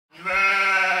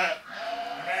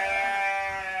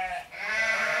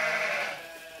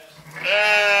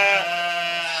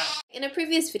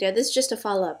previous video, this is just a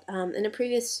follow-up. In a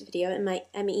previous video, in my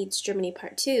Emmy Eats Germany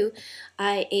Part 2,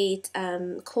 I ate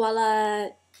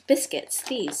koala biscuits,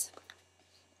 these.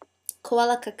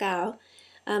 Koala Kakao.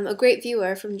 A great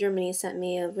viewer from Germany sent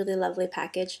me a really lovely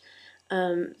package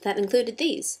that included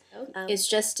these. It's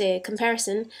just a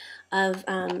comparison of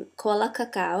Koala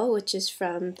Kakao, which is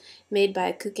made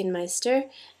by Kuchenmeister,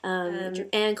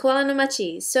 and Koala no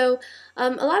Mochi. So a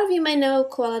lot of you might know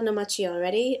Koala no Mochi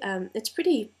already. It's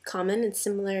pretty common. It's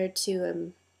similar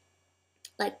to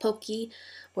like Pocky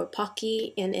or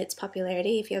Pocky in its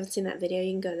popularity. If you haven't seen that video,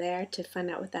 you can go there to find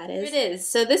out what that is. Here it is.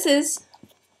 So this is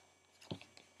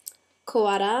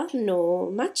Koala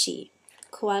no Mochi.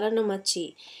 Koala no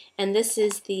Mochi. And this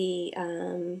is the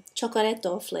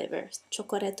chocoreto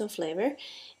flavor.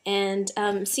 And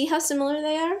see how similar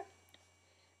they are?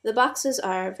 The boxes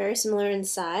are very similar in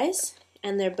size,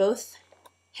 and they're both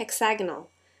hexagonal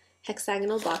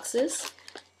boxes.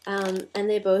 And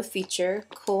they both feature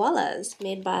koalas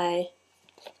made by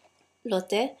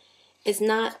Lotte. It's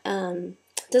not,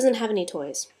 doesn't have any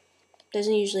toys.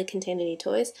 Doesn't usually contain any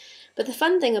toys. But the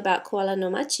fun thing about Koala no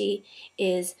Mochi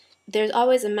is there's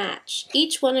always a match.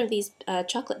 Each one of these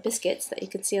chocolate biscuits that you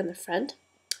can see on the front,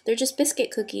 they're just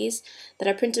biscuit cookies that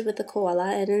are printed with the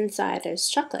koala, and inside there's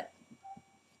chocolate.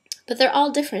 But they're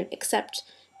all different except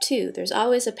two. There's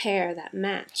always a pair that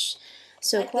match.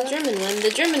 So like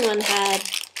the German one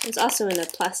was also in a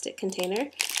plastic container,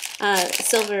 a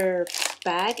silver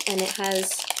bag, and it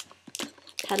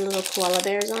had little koala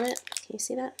bears on it. Can you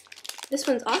see that? This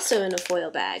one's also in a foil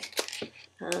bag,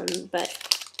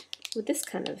 but with this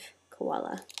kind of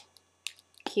koala.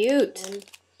 Cute. And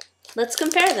let's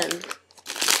compare them.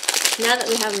 Now that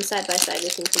we have them side by side, we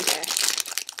can compare.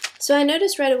 So I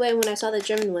noticed right away when I saw the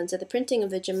German ones that the printing of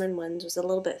the German ones was a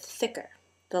little bit thicker.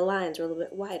 The lines were a little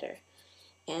bit wider.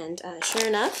 And sure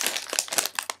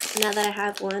enough, now that I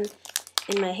have one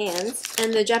in my hands,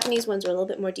 and the Japanese ones were a little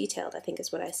bit more detailed, I think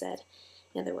is what I said,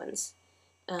 the other ones.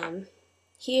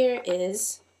 Here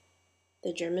is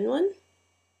the German one.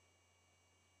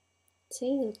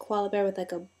 See, a koala bear with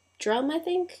like a drum, I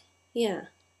think? Yeah,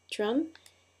 drum.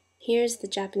 Here's the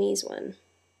Japanese one.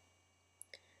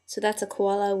 So that's a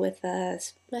koala with I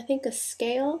think a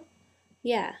scale?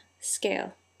 Yeah,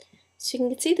 scale. So you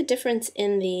can see the difference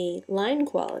in the line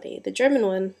quality. The German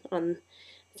one,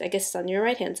 I guess on your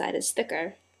right-hand side, is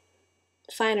thicker,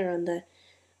 finer on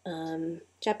the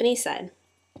Japanese side.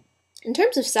 In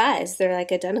terms of size, they're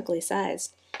like identically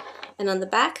sized. And on the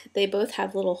back, they both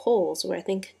have little holes where I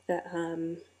think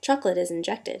the chocolate is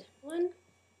injected. One,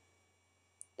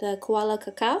 the Koala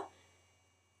Kakao,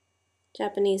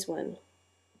 Japanese one.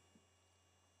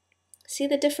 See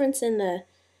the difference in the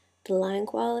line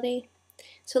quality?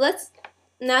 So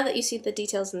now that you see the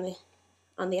details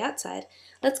on the outside,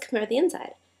 let's compare the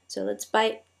inside. So let's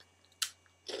bite.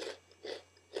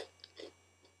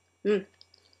 They're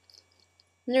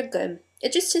good.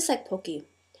 It just tastes like Pocky,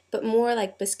 but more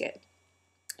like biscuit.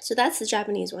 So that's the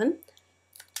Japanese one.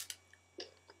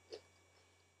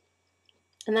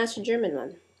 And that's the German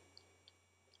one.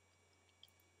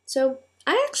 So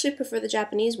I actually prefer the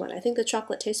Japanese one. I think the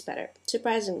chocolate tastes better,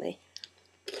 surprisingly.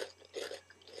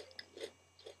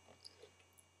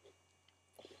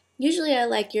 Usually I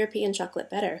like European chocolate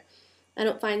better. I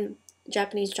don't find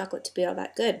Japanese chocolate to be all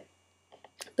that good.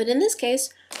 But in this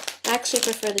case, I actually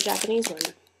prefer the Japanese one.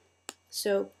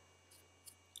 So,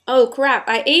 oh crap,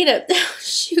 I ate it.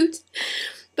 Shoot.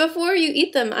 Before you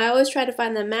eat them, I always try to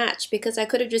find the match because I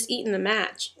could have just eaten the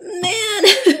match.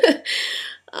 Man!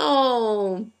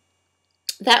 Oh.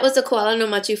 That was a Koala no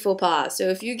Mochi faux pas. So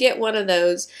if you get one of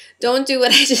those, don't do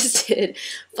what I just did.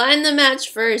 Find the match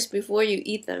first before you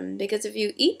eat them. Because if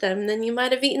you eat them, then you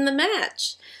might have eaten the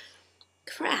match.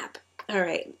 Crap.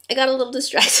 Alright, I got a little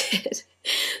distracted.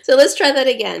 So let's try that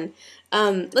again.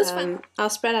 I'll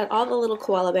spread out all the little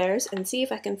koala bears and see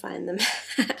if I can find the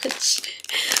match.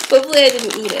 Hopefully I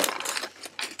didn't eat it.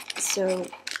 So,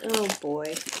 oh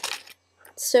boy.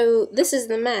 So this is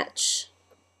the match.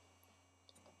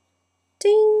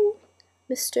 Ding!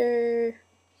 Mr.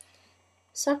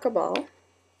 Soccer Ball.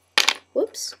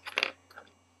 Whoops.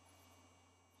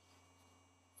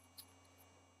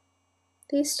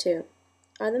 These two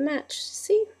are the match.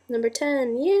 See? Number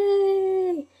 10.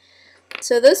 Yay!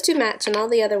 So those two match and all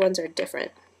the other ones are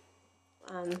different.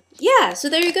 Yeah, so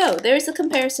there you go. There's the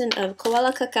comparison of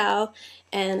Koala Kakao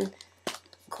and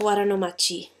Koala no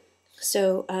Mochi.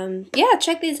 So, yeah,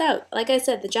 check these out. Like I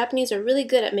said, the Japanese are really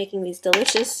good at making these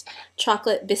delicious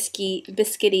chocolate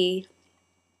biscuity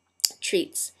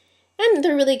treats. And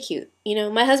they're really cute. You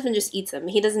know, my husband just eats them.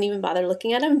 He doesn't even bother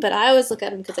looking at them, but I always look at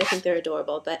them because I think they're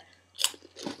adorable. But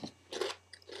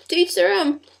To each their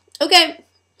own. Okay.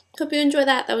 Hope you enjoyed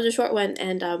that. That was a short one.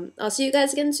 And I'll see you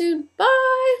guys again soon.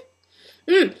 Bye!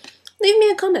 Leave me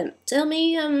a comment. Tell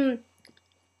me,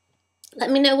 let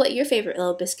me know what your favorite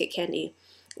little biscuit candy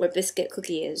or biscuit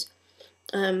cookie is.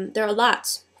 There are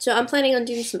lots. So I'm planning on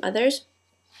doing some others.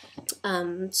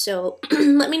 So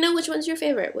let me know which one's your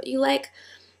favorite, what you like,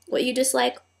 what you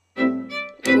dislike,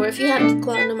 or if you have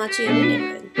koala no machi in your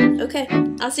neighborhood. Okay,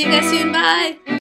 I'll see you guys soon. Bye!